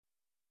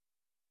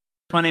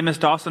My name is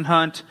Dawson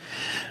Hunt.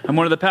 I'm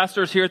one of the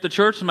pastors here at the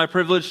church. It's my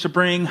privilege to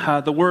bring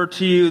the word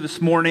to you this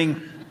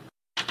morning.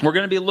 We're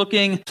going to be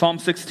looking at Psalm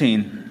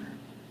 16.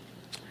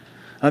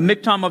 A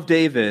Miktam of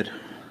David.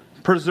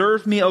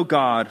 Preserve me, O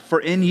God, for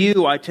in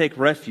you I take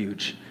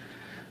refuge.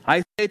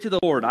 I say to the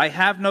Lord, I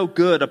have no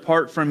good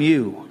apart from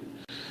you.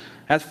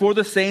 As for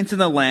the saints in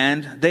the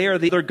land, they are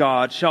the other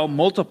God shall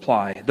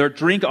multiply. Their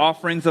drink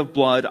offerings of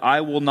blood I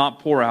will not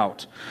pour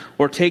out,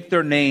 or take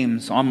their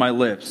names on my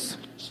lips.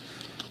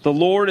 The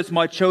Lord is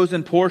my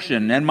chosen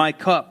portion and my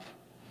cup.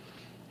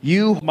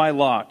 You, my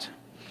lot.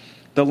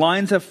 The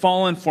lines have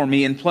fallen for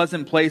me in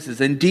pleasant places.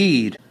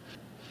 Indeed,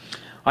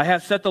 I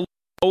have set the Lord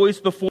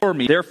always before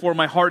me. Therefore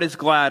my heart is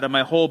glad and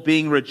my whole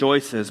being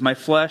rejoices. My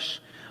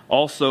flesh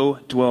also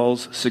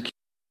dwells secure.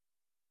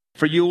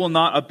 For you will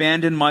not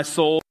abandon my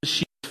soul to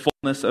sheer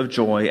fullness of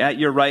joy. At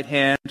your right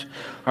hand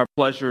are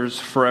pleasures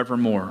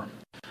forevermore.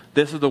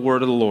 This is the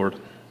word of the Lord.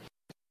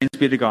 Thanks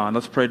be to God.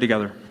 Let's pray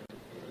together.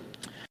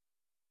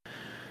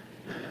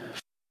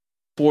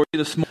 For you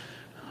this morning,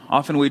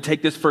 often we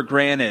take this for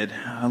granted,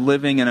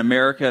 living in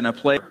America in a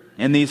place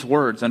in these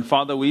words. And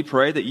Father, we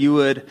pray that you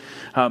would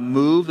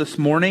move this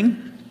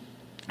morning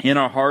in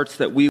our hearts,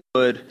 that we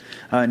would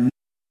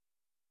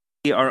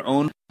be our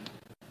own.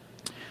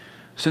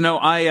 So no,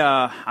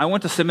 I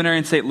went to seminary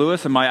in St.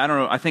 Louis, and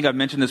I think I've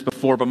mentioned this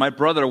before, but my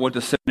brother went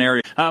to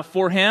seminary.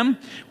 For him,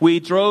 we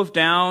drove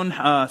down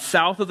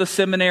south of the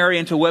seminary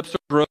into Webster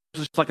Groves,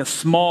 which is like a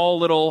small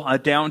little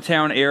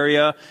downtown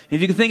area.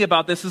 If you can think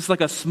about this, this is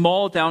like a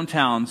small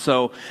downtown.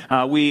 So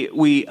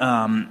we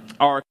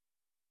are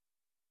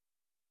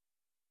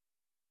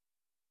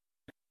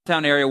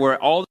downtown area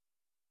where all the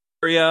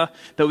area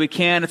that we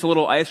can. It's a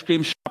little ice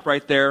cream shop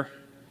right there,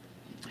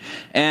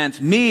 and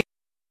me.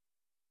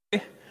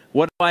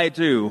 What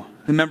do?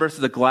 Remember, this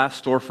is a glass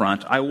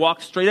storefront. I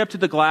walk straight up to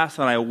the glass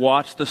and I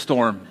watch the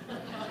storm.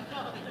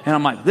 And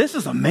I'm like, this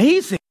is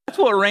amazing. That's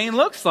what rain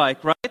looks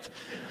like, right?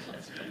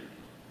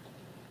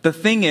 The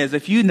thing is,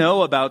 if you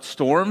know about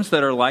storms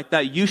that are like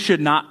that, you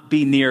should not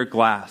be near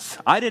glass.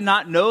 I did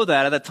not know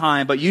that at the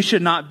time, but you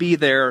should not be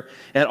there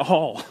at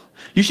all.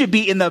 You should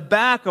be in the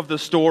back of the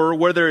store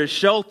where there is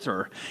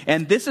shelter.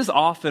 And this is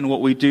often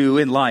what we do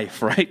in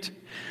life, right?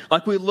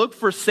 Like we look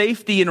for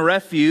safety and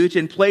refuge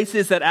in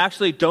places that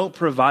actually don't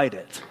provide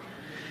it.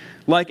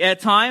 Like at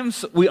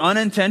times we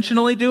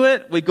unintentionally do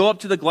it. We go up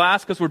to the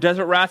glass because we're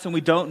desert rats and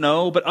we don't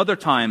know. But other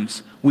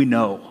times we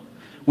know.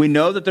 We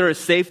know that there is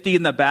safety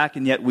in the back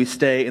and yet we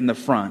stay in the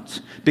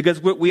front.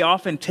 Because we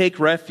often take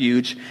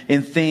refuge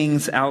in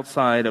things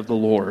outside of the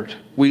Lord.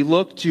 We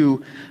look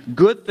to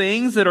good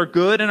things that are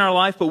good in our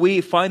life, but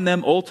we find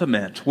them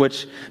ultimate,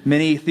 which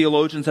many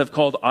theologians have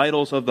called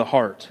idols of the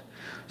heart.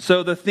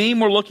 So the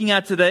theme we're looking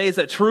at today is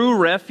that true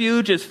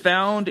refuge is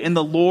found in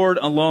the Lord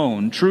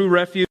alone. True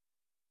refuge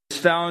is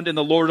found in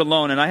the Lord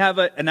alone. And I have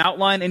an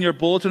outline in your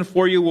bulletin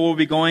for you where we'll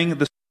be going.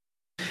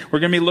 We're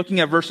going to be looking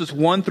at verses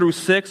 1 through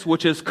 6,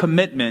 which is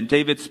commitment.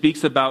 David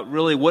speaks about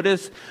really what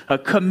is a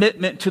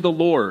commitment to the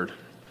Lord.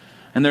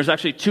 And there's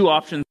actually two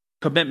options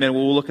of commitment.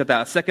 We'll look at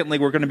that. Secondly,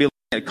 we're going to be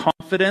looking at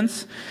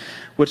confidence,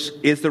 which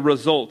is the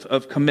result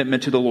of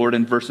commitment to the Lord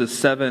in verses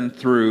 7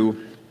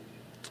 through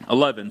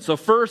 11. So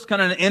first,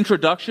 kind of an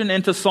introduction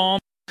into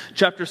Psalm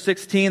chapter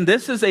 16.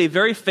 This is a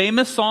very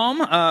famous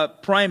psalm,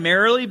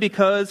 primarily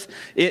because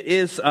it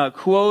is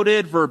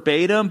quoted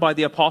verbatim by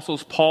the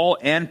apostles Paul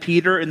and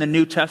Peter in the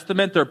New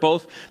Testament. They're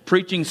both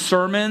preaching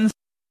sermons.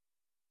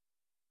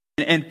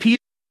 And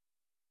Peter,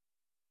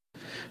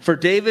 for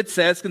David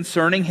says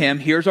concerning him,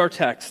 here's our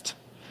text.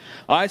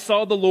 I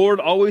saw the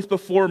Lord always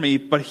before me,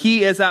 but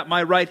he is at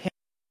my right hand.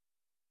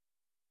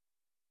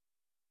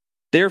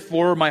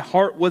 Therefore my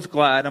heart was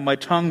glad and my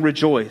tongue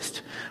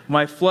rejoiced.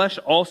 My flesh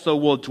also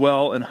will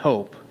dwell in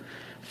hope.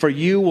 For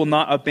you will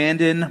not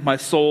abandon my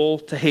soul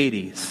to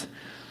Hades,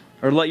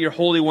 or let your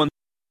Holy One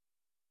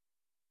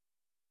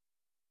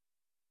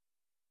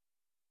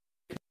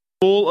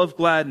full of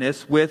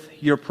gladness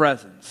with your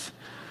presence.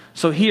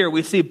 So here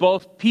we see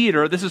both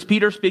Peter, this is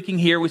Peter speaking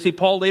here, we see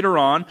Paul later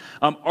on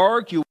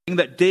arguing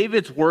that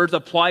David's words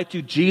apply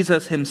to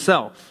Jesus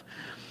himself.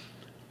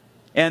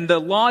 And the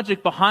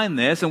logic behind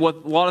this, and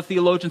what a lot of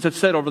theologians have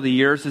said over the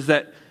years, is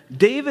that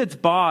David's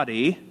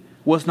body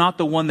was not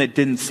the one that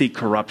didn't see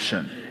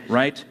corruption,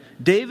 right?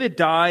 David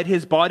died,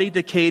 his body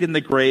decayed in the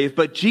grave,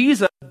 but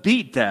Jesus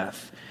beat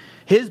death.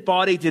 His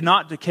body did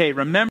not decay.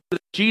 Remember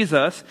that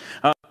Jesus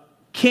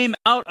came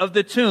out of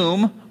the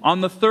tomb on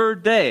the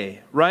third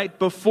day, right?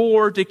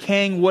 Before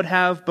decaying would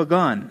have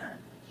begun.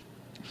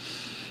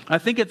 I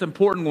think it's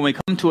important when we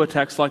come to a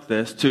text like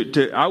this,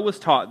 I was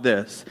taught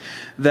this,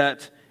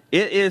 that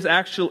it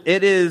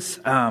is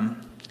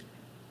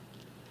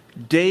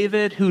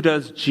David who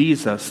does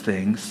Jesus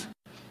things.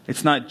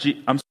 It's not,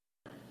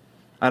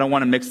 I don't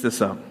want to mix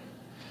this up.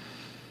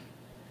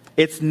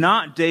 It's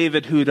not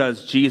David who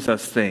does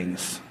Jesus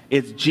things.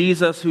 It's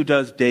Jesus who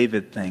does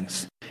David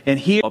things. And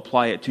he will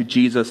apply it to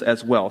Jesus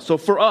as well. So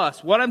for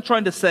us, what I'm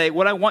trying to say,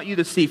 what I want you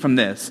to see from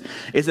this,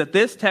 is that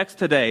this text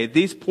today,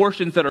 these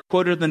portions that are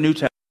quoted in the New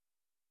Testament,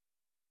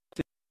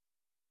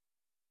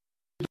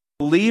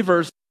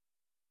 believers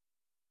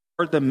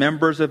are the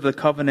members of the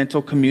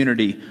covenantal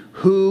community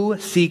who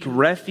seek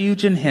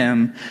refuge in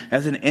him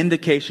as an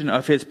indication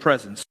of his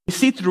presence. We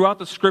see throughout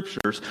the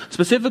scriptures,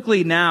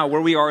 specifically now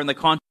where we are in the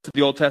context of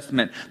the Old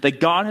Testament,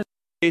 that God has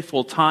been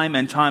faithful time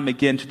and time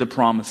again to the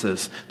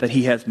promises that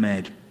he has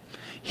made.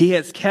 He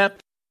has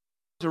kept,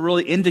 are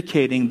really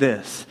indicating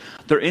this.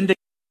 They're indicating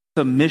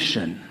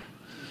submission.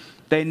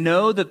 They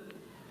know that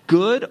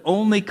good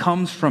only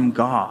comes from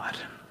God.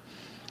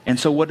 And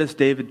so what does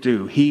David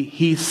do?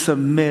 He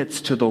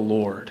submits to the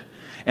Lord.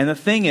 And the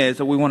thing is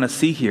that we want to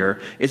see here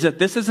is that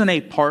this isn't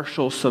a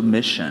partial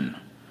submission.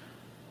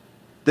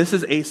 This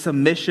is a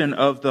submission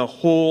of the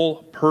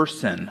whole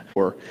person.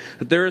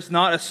 There is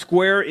not a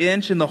square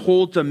inch in the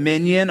whole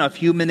dominion of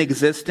human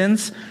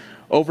existence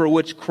over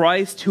which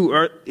Christ,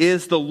 who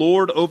is the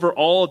Lord over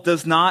all,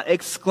 does not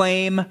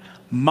exclaim,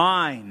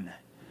 mine.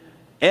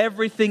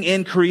 Everything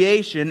in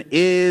creation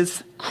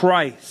is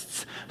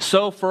Christ's.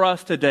 So for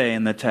us today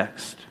in the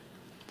text.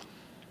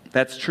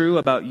 That's true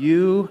about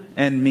you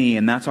and me,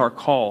 and that's our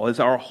call, is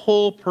our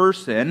whole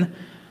person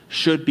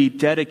should be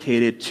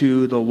dedicated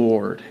to the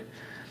Lord.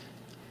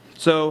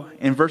 So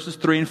in verses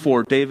 3 and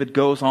 4, David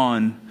goes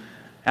on,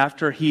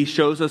 after he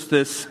shows us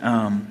this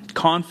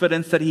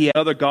confidence that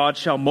other gods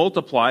shall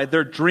multiply,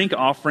 their drink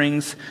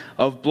offerings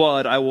of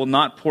blood I will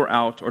not pour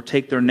out or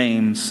take their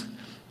names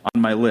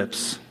on my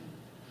lips.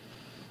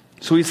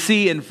 So we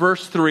see in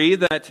verse 3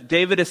 that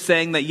David is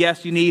saying that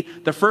yes,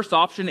 the first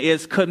option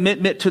is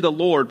commitment to the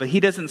Lord, but he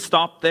doesn't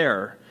stop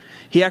there.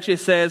 He actually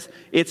says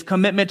it's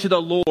commitment to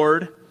the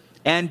Lord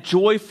and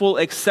joyful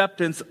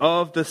acceptance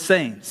of the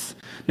saints.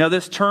 Now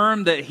this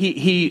term that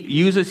he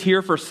uses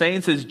here for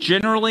saints is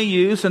generally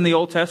used in the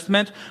Old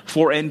Testament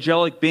for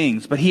angelic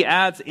beings, but he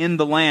adds in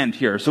the land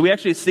here. So we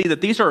actually see that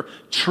these are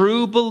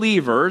true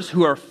believers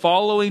who are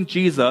following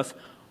Jesus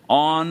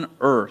on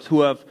earth,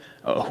 who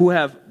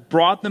have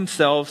brought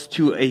themselves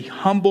to a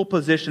humble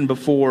position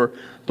before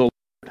the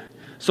Lord.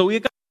 So we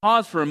got to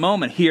pause for a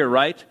moment here,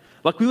 right?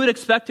 Like we would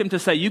expect him to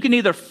say, you can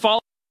either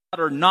follow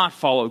God or not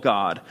follow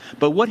God.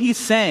 But what he's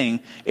saying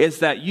is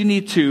that you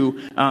need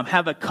to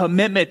have a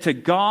commitment to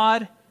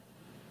God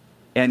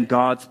and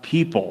God's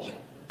people.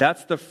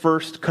 That's the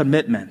first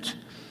commitment.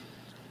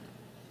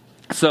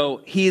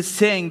 So he is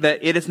saying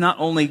that it is not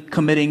only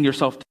committing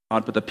yourself to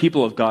God, but the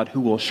people of God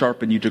who will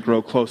sharpen you to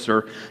grow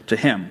closer to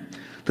him.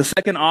 The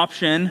second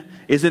option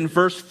is in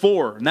verse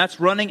 4, and that's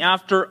running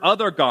after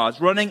other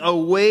gods, running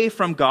away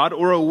from God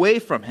or away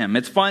from him.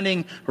 It's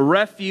finding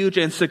refuge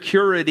and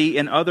security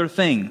in other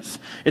things.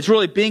 It's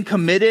really being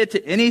committed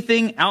to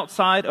anything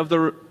outside of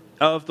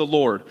the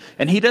Lord.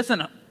 And he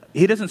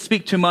doesn't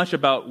speak too much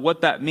about what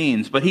that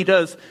means, but he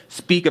does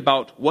speak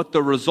about what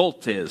the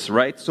result is,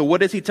 right? So what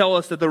does he tell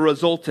us that the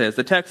result is?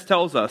 The text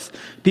tells us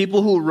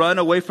people who run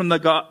away from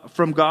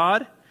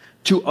God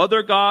to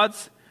other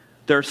gods,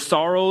 their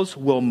sorrows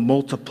will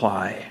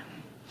multiply.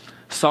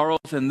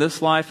 Sorrows in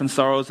this life and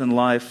sorrows in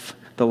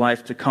the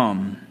life to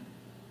come.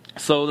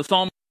 So the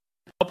psalm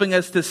is helping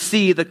us to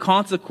see the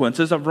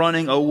consequences of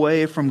running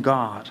away from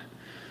God.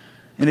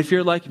 And if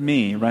you're like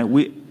me,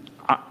 right,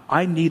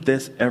 I need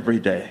this every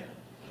day.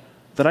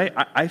 That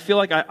I feel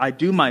like I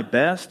do my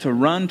best to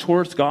run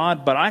towards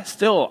God, but I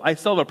still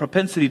have a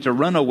propensity to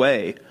run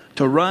away.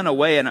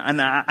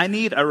 And I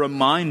need a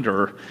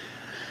reminder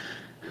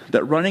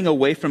that running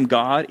away from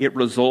God, it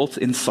results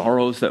in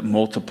sorrows that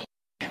multiply.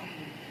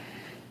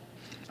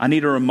 I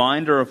need a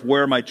reminder of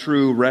where my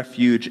true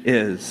refuge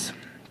is.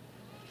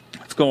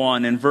 Let's go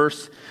on. In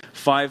verse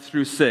 5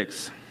 through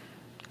 6,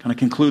 kind of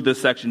conclude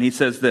this section. He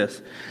says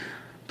this,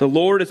 the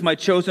Lord is my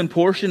chosen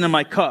portion and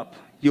my cup.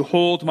 You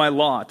hold my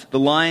lot. The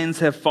lines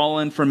have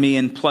fallen for me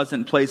in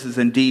pleasant places.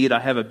 Indeed, I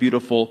have a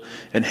beautiful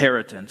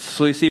inheritance.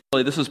 So you see,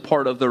 really, this is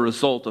part of the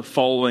result of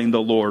following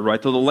the Lord,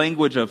 right? So the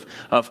language of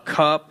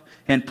cup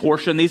and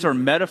portion, these are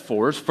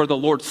metaphors for the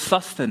Lord's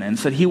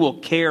sustenance, that he will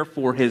care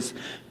for his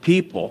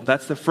people.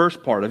 That's the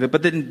first part of it.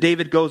 But then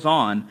David goes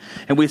on,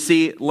 and we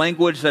see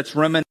language that's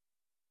reminiscent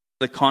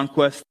of the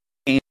conquest.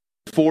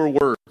 4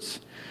 words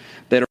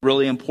that are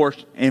really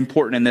important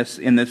in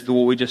this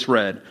what we just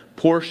read.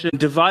 Portion,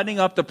 dividing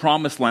up the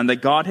promised land that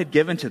God had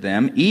given to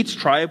them. Each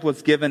tribe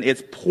was given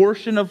its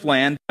portion of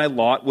land by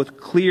lot with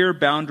clear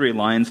boundary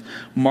lines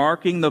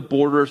marking the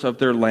borders of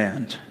their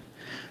land.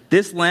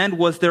 This land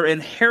was their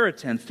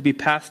inheritance to be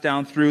passed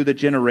down through the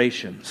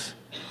generations.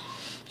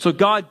 So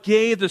God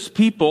gave this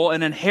people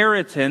an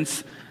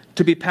inheritance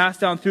to be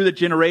passed down through the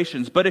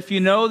generations. But if you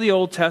know the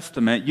Old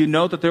Testament, you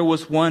know that there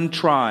was one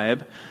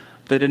tribe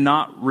that did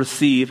not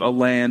receive a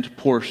land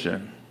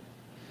portion.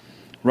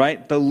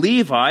 Right? The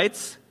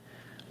Levites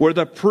were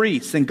the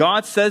priests, and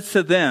God says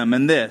to them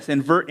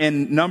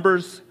in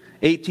Numbers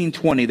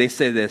 18:20, they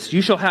say this,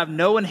 you shall have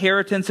no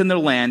inheritance in their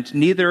land,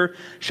 neither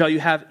shall you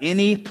have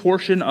any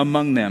portion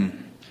among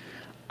them.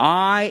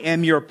 I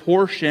am your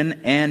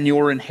portion and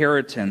your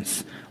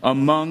inheritance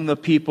among the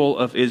people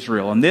of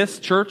Israel. And this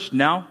church,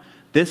 now,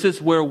 this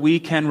is where we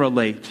can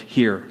relate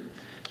here.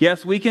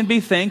 Yes, we can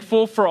be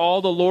thankful for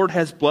all the Lord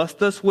has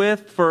blessed us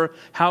with, for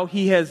how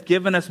he has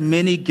given us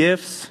many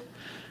gifts.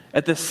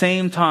 at the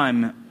same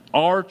time,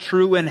 our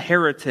true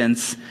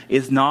inheritance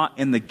is not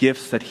in the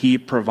gifts that he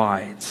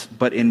provides,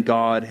 but in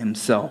God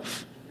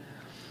himself.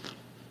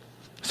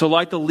 So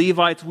like the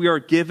Levites, we are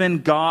given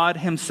God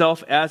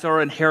himself as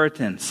our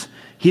inheritance.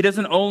 He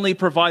doesn't only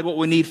provide what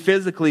we need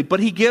physically, but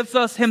he gives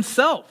us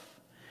himself.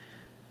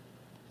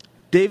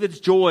 David's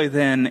joy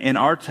then in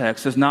our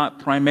text is not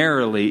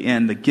primarily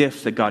in the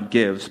gifts that God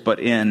gives, but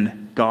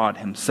in God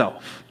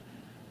himself.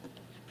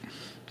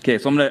 Okay,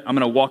 so I'm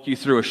gonna walk you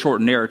through a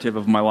short narrative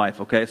of my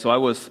life, okay? So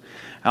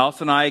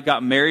Alice and I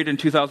got married in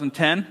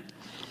 2010.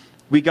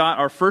 We got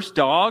our first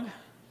dog,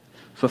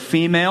 so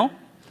female,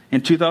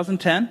 in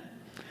 2010.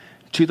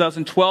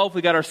 2012,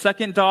 we got our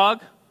second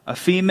dog, a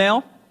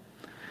female.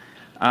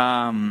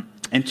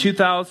 In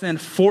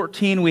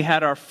 2014, we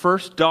had our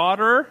first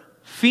daughter,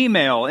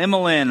 female,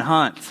 Emmeline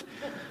Hunt.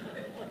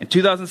 In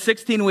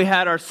 2016, we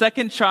had our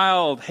second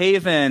child,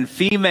 Haven,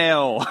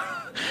 female.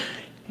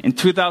 In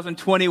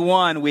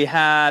 2021, we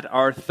had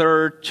our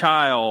third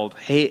child,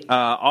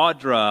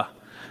 Audra.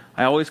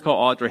 I always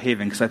call Audra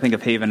Haven because I think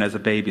of Haven as a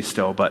baby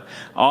still, but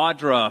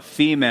Audra,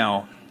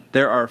 female.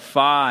 There are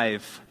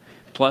 5,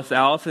 plus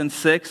Allison,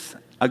 6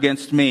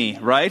 against me,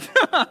 right?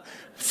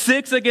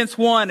 6 against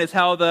 1 is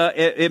how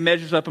it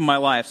measures up in my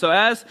life. So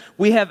as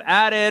we have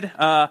added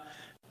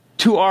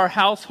to our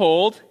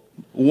household,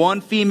 one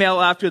female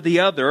after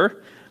the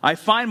other, I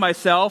find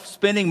myself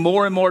spending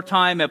more and more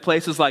time at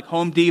places like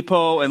Home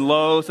Depot and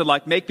Lowe's that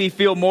like make me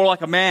feel more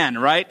like a man,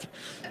 right?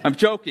 I'm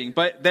joking,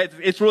 but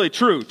it's really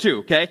true too,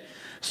 okay?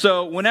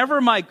 So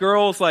whenever my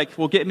girls like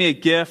will get me a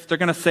gift, they're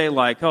going to say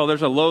like, oh,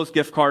 there's a Lowe's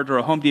gift card or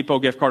a Home Depot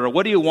gift card, or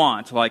what do you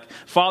want? Like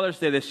Father's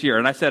Day this year.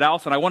 And I said,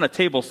 Allison, I want a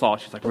table saw.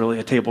 She's like, really,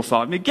 a table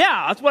saw? I mean,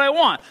 yeah, that's what I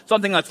want.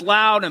 Something that's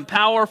loud and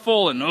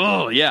powerful and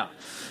oh, yeah.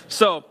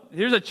 So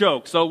here's a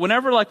joke. So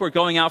whenever like we're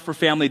going out for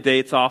family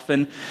dates,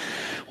 often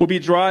we'll be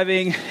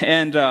driving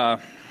and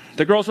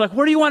the girls are like,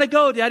 where do you want to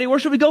go, Daddy? Where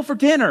should we go for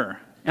dinner?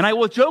 And I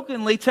will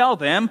jokingly tell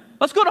them,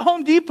 let's go to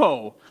Home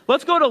Depot.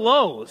 Let's go to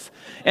Lowe's.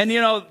 And,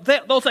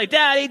 they'll say,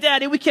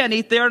 Daddy, we can't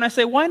eat there. And I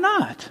say, why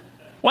not?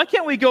 Why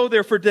can't we go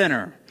there for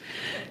dinner?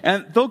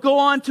 And they'll go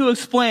on to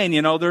explain,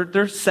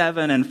 they're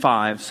 7 and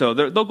 5. So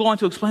they'll go on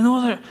to explain,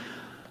 oh,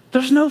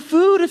 there's no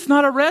food. It's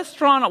not a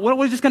restaurant. What are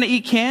we just going to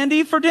eat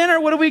candy for dinner?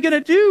 What are we going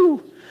to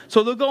do?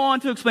 So they'll go on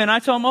to explain. I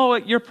tell them, oh,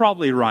 you're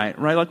probably right?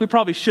 Like we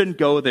probably shouldn't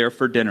go there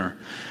for dinner.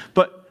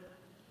 But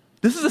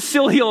this is a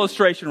silly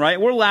illustration,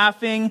 right? We're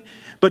laughing,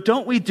 but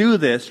don't we do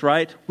this,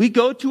 right? We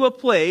go to a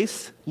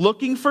place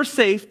looking for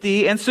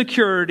safety and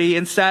security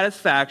and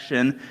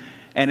satisfaction,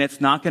 and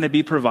it's not going to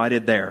be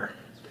provided there.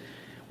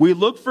 We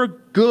look for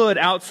good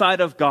outside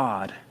of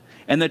God.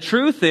 And the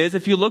truth is,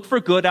 if you look for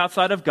good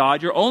outside of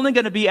God, you're only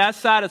going to be as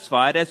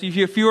satisfied as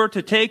if you were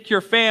to take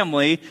your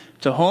family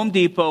to Home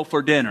Depot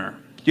for dinner.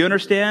 Do you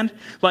understand?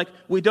 Like,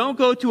 we don't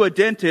go to a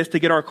dentist to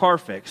get our car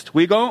fixed.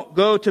 We don't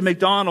go to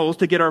McDonald's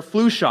to get our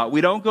flu shot.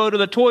 We don't go to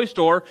the toy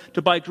store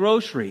to buy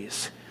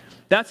groceries.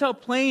 That's how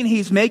plain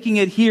he's making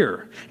it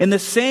here. In the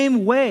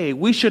same way,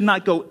 we should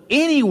not go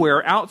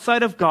anywhere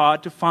outside of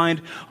God to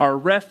find our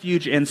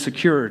refuge and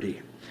security.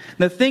 And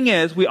the thing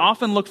is, we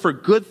often look for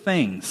good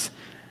things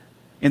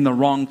in the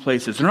wrong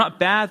places. They're not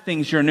bad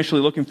things you're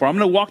initially looking for. I'm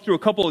going to walk through a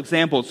couple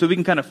examples so we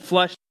can kind of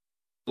flesh what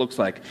it looks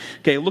like.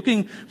 Okay,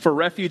 looking for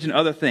refuge and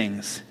other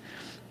things.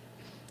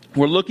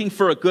 We're looking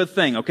for a good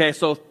thing, okay?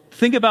 So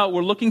think about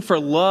we're looking for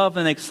love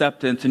and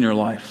acceptance in your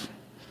life.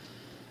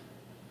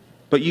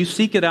 But you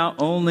seek it out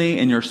only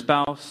in your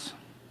spouse,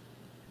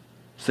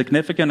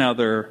 significant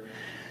other,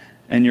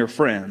 and your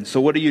friends.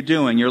 So what are you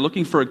doing? You're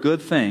looking for a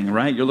good thing,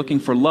 right? You're looking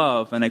for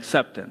love and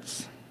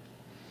acceptance.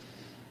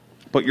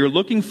 But you're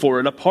looking for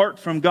it apart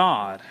from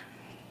God.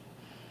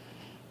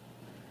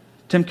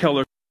 Tim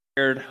Keller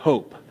shared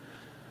hope.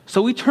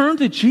 So we turn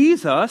to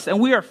Jesus and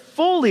we are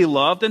fully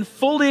loved and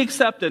fully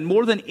accepted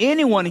more than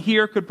anyone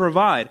here could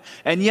provide.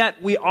 And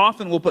yet we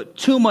often will put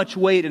too much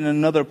weight in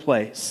another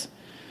place.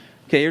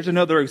 Okay, here's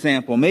another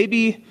example.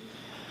 Maybe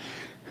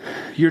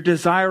you're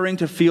desiring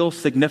to feel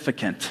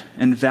significant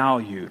and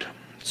valued.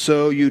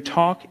 So you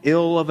talk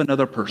ill of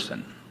another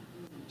person.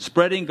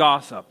 Spreading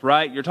gossip,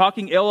 right? You're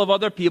talking ill of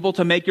other people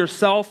to make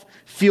yourself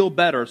feel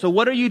better. So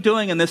what are you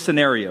doing in this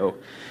scenario?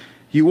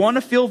 You want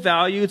to feel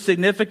valued,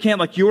 significant,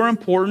 like you are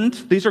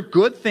important. These are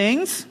good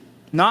things.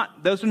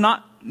 Those are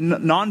not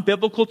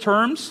non-biblical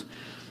terms,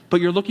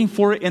 but you're looking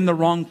for it in the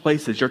wrong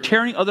places. You're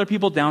tearing other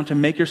people down to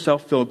make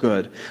yourself feel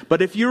good.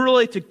 But if you're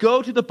really to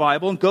go to the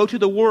Bible and go to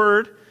the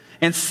Word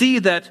and see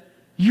that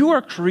you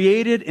are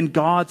created in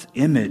God's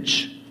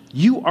image,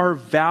 you are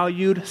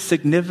valued,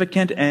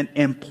 significant, and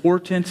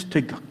important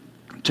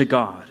to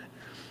God.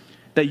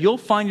 That you'll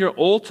find your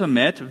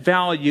ultimate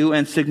value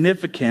and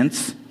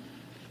significance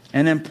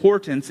and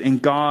importance in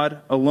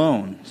God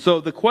alone. So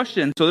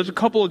there's a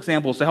couple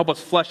examples to help us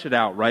flesh it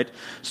out, right?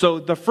 So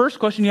the first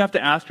question you have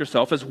to ask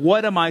yourself is,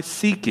 what am I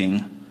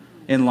seeking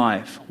in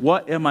life?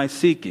 What am I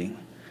seeking?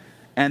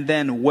 And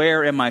then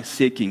where am I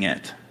seeking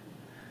it?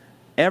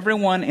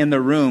 Everyone in the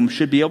room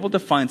should be able to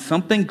find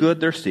something good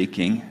they're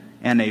seeking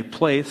and a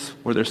place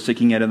where they're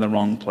seeking it in the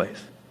wrong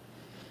place.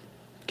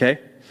 Okay?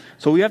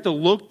 So we have to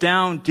look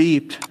down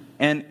deep,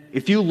 and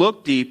if you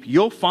look deep,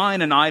 you'll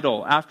find an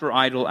idol after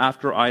idol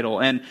after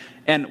idol.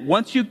 And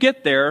once you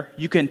get there,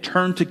 you can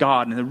turn to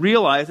God and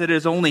realize that it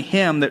is only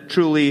Him that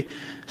truly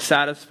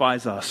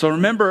satisfies us. So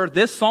remember,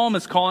 this psalm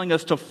is calling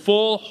us to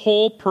full,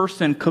 whole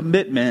person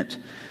commitment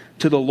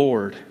to the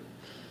Lord.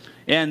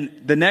 And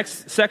the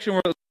next section,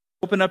 we're going to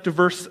open up to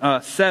verse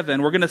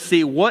 7. We're going to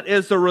see what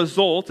is the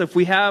result if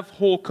we have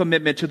whole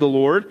commitment to the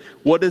Lord.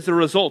 What is the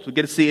result? We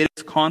get to see it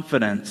is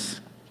confidence.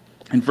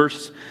 In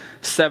verse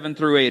 7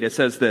 through 8, it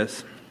says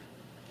this: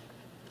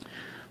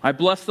 I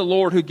bless the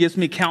Lord who gives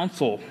me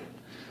counsel.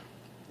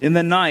 In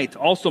the night,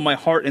 also my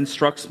heart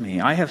instructs me.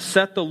 I have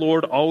set the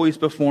Lord always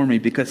before me,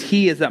 because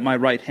He is at my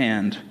right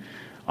hand.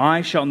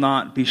 I shall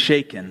not be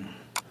shaken.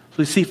 So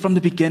you see, from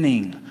the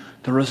beginning,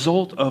 the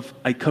result of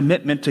a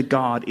commitment to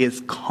God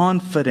is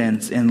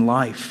confidence in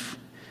life.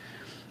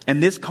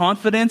 And this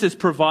confidence is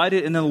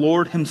provided in the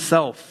Lord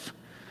Himself.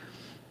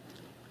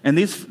 And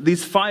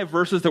these 5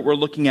 verses that we're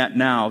looking at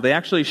now, they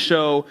actually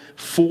show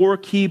 4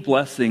 key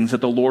blessings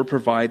that the Lord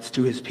provides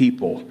to His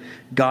people: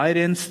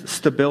 guidance,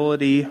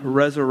 stability,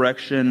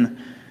 resurrection,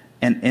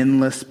 and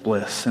endless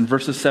bliss. In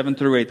verses 7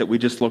 through 8 that we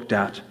just looked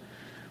at,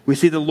 we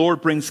see the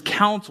Lord brings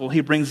counsel,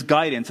 He brings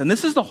guidance. And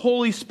this is the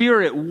Holy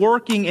Spirit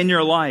working in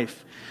your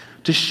life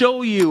to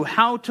show you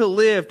how to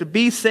live, to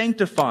be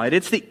sanctified.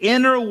 It's the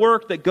inner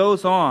work that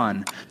goes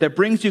on that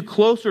brings you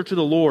closer to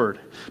the Lord.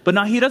 But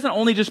now He doesn't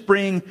only just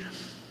bring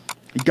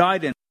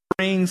guidance,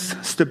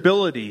 brings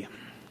stability.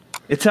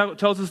 It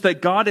tells us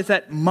that God is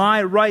at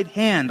my right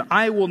hand.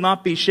 I will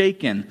not be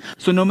shaken.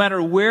 So no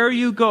matter where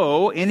you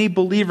go, any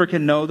believer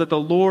can know that the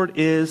Lord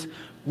is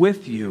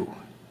with you.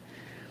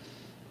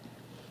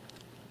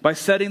 By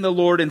setting the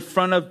Lord in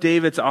front of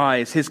David's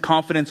eyes, his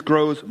confidence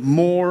grows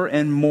more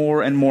and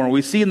more and more.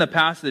 We see in the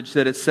passage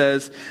that it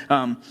says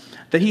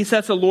that he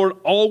sets the Lord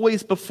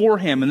always before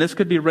him, and this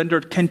could be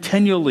rendered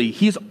continually.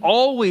 He's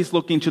always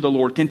looking to the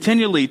Lord,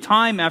 continually,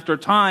 time after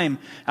time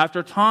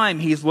after time,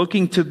 he's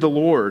looking to the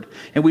Lord.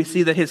 And we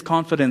see that his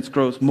confidence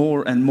grows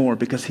more and more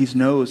because he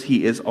knows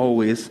he is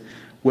always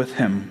with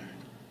him.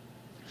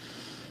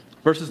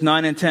 Verses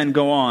 9 and 10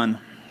 go on.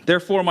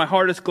 Therefore my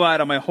heart is glad,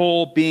 and my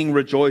whole being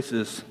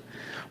rejoices.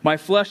 My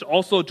flesh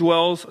also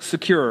dwells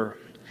secure,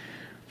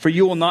 for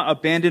you will not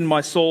abandon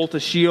my soul to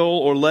Sheol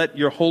or let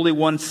your Holy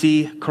One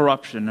see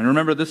corruption. And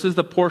remember, this is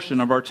the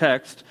portion of our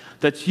text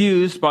that's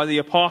used by the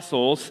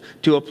apostles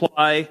to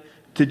apply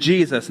to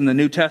Jesus in the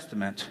New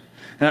Testament.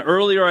 And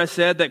earlier I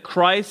said that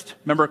Christ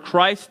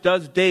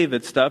does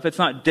David stuff. It's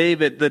not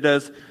David that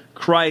does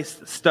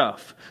Christ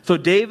stuff. So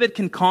David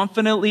can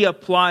confidently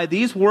apply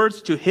these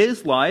words to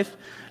his life,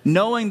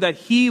 knowing that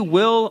he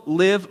will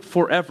live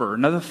forever.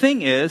 Now the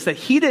thing is that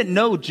he didn't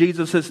know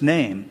Jesus'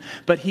 name,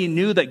 but he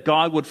knew that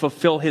God would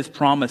fulfill his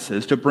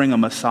promises to bring a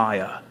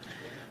Messiah.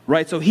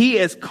 Right? So he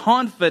is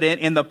confident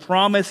in the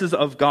promises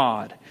of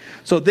God.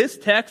 So this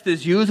text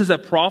is used as a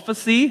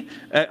prophecy,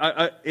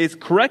 is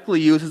correctly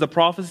used as a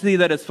prophecy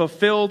that is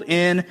fulfilled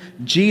in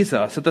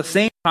Jesus. At the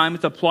same time,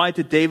 it's applied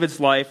to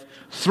David's life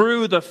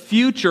through the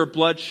future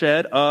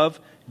bloodshed of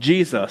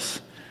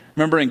Jesus.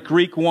 Remember in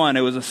Greek 1,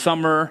 it was a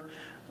summer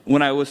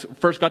when I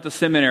first got to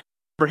seminary.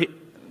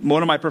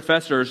 One of my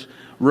professors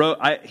wrote,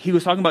 he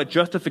was talking about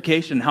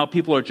justification, how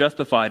people are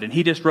justified, and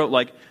he just wrote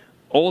like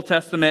Old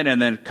Testament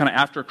and then kind of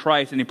after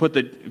Christ, and he put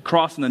the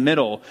cross in the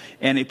middle,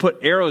 and he put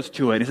arrows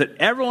to it. He said,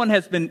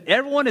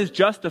 everyone is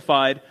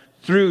justified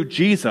through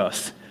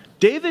Jesus.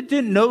 David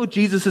didn't know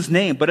Jesus'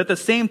 name, but at the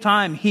same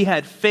time, he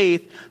had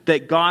faith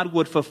that God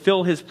would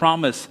fulfill his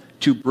promise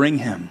to bring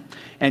him.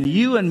 And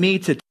you and me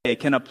today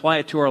can apply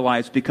it to our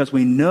lives because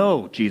we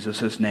know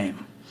Jesus'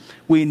 name.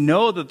 We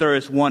know that there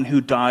is one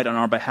who died on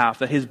our behalf,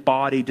 that his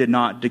body did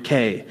not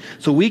decay.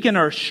 So we can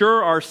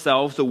assure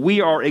ourselves that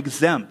we are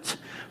exempt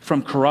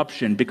from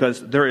corruption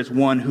because there is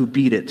one who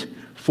beat it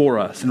for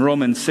us. In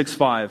Romans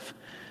 6:5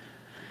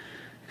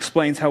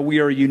 explains how we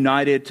are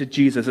united to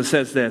Jesus. It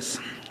says this: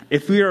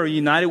 if we are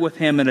united with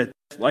him in a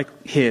death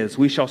like his,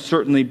 we shall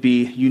certainly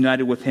be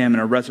united with him in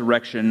a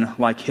resurrection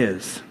like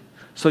his.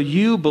 So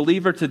you,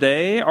 believer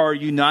today, are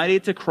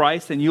united to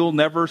Christ and you'll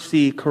never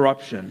see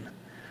corruption.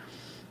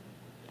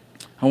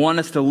 I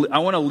want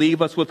to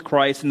leave us with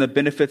Christ and the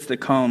benefits that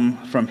come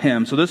from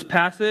him. So this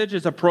passage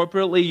is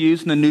appropriately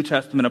used in the New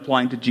Testament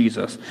applying to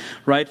Jesus,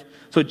 right?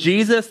 So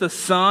Jesus, the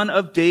son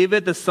of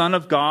David, the son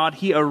of God,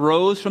 he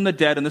arose from the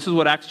dead, and this is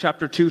what Acts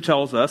chapter 2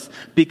 tells us,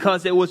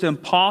 because it was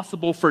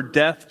impossible for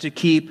death to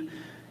keep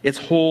its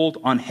hold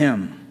on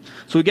him.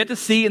 So we get to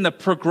see in the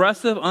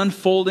progressive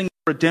unfolding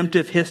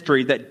redemptive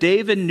history that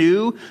David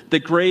knew the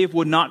grave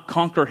would not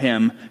conquer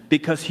him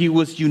because he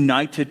was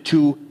united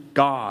to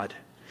God.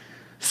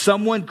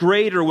 Someone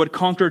greater would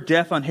conquer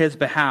death on his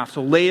behalf.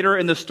 So later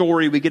in the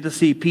story, we get to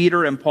see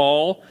Peter and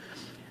Paul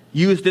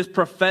use this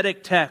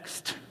prophetic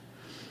text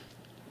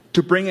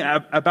to bring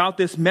about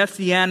this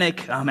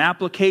messianic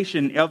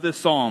application of this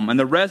psalm. And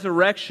the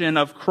resurrection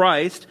of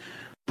Christ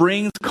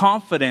brings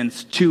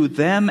confidence to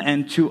them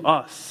and to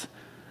us.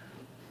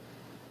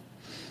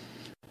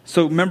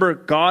 So remember,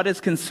 God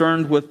is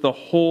concerned with the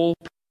whole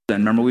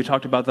person. Remember, we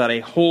talked about that, a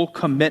whole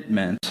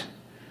commitment.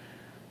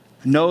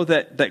 Know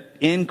that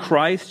in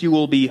Christ you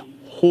will be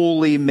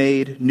wholly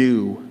made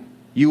new.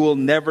 You will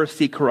never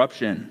see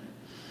corruption.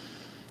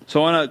 So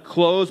I want to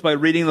close by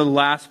reading the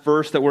last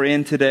verse that we're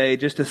in today,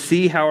 just to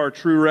see how our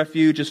true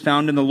refuge is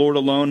found in the Lord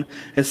alone.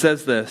 It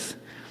says this: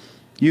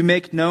 "You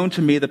make known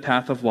to me the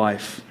path of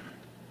life.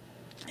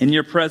 In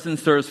your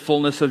presence there is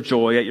fullness of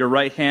joy. At your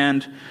right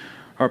hand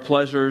are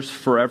pleasures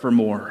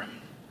forevermore."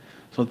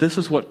 So this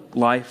is what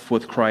life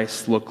with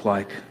Christ looked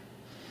like.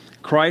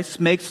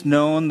 Christ makes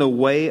known the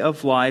way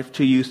of life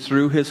to you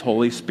through his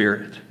Holy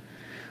Spirit.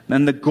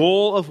 And the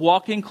goal of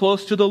walking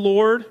close to the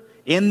Lord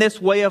in this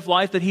way of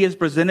life that he has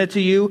presented to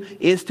you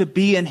is to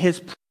be in his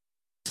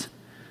presence,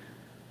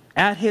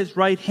 at his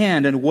right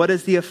hand. And what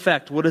is the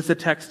effect? What does the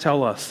text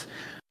tell us?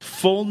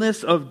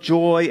 Fullness of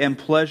joy and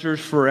pleasures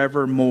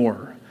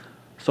forevermore.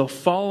 So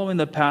following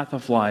the path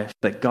of life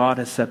that God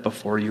has set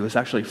before you is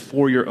actually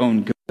for your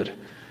own good.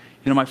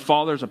 You know, my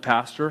father's a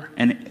pastor,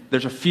 and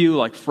there's a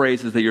few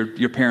phrases that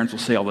your parents will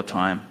say all the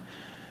time.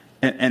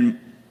 And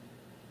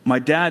my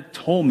dad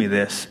told me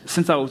this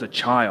since I was a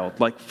child.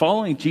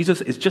 Following Jesus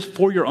is just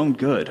for your own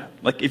good.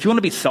 If you want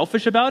to be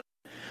selfish about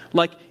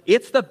it,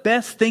 it's the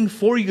best thing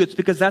for you. It's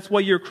because that's why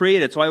you're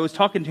created. So I was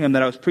talking to him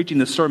that I was preaching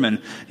this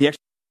sermon. He actually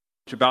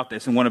about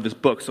this in one of his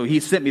books. So he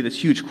sent me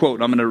this huge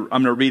quote. I'm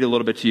going to read a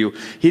little bit to you.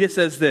 He just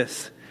says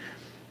this: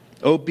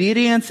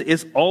 "Obedience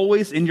is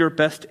always in your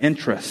best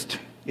interest.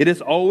 It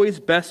is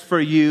always best for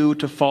you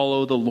to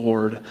follow the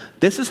Lord."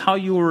 This is how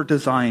you were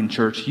designed,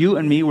 church. You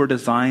and me were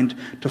designed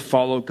to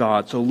follow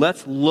God. So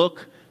let's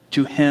look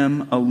to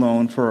him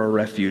alone for our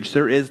refuge.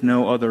 There is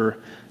no other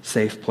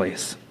safe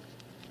place.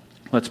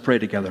 Let's pray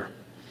together.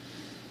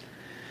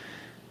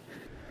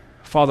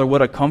 Father,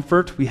 what a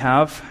comfort we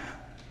have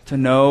to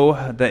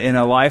know that in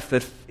a life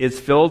that is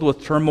filled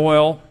with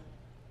turmoil,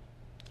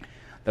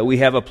 that we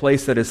have a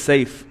place that is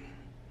safe.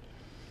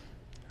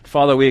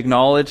 Father, we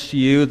acknowledge to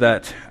you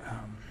that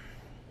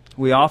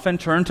we often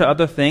turn to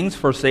other things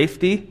for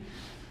safety,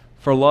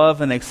 for love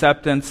and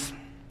acceptance,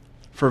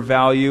 for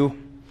value.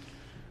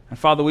 And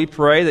Father, we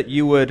pray that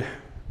you would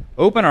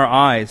open our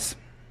eyes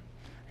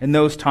in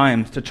those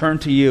times to turn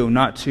to you,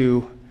 not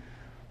to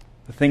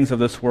the things of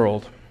this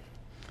world.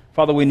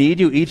 Father, we need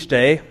you each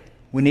day.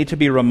 We need to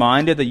be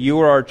reminded that you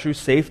are our true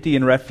safety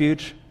and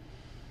refuge.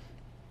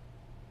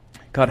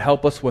 God,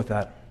 help us with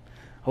that.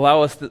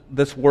 Allow us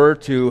this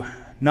word to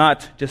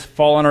not just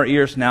fall on our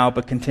ears now,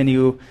 but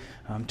continue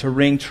to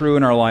ring true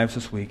in our lives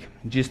this week.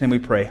 In Jesus' name we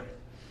pray.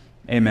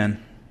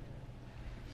 Amen.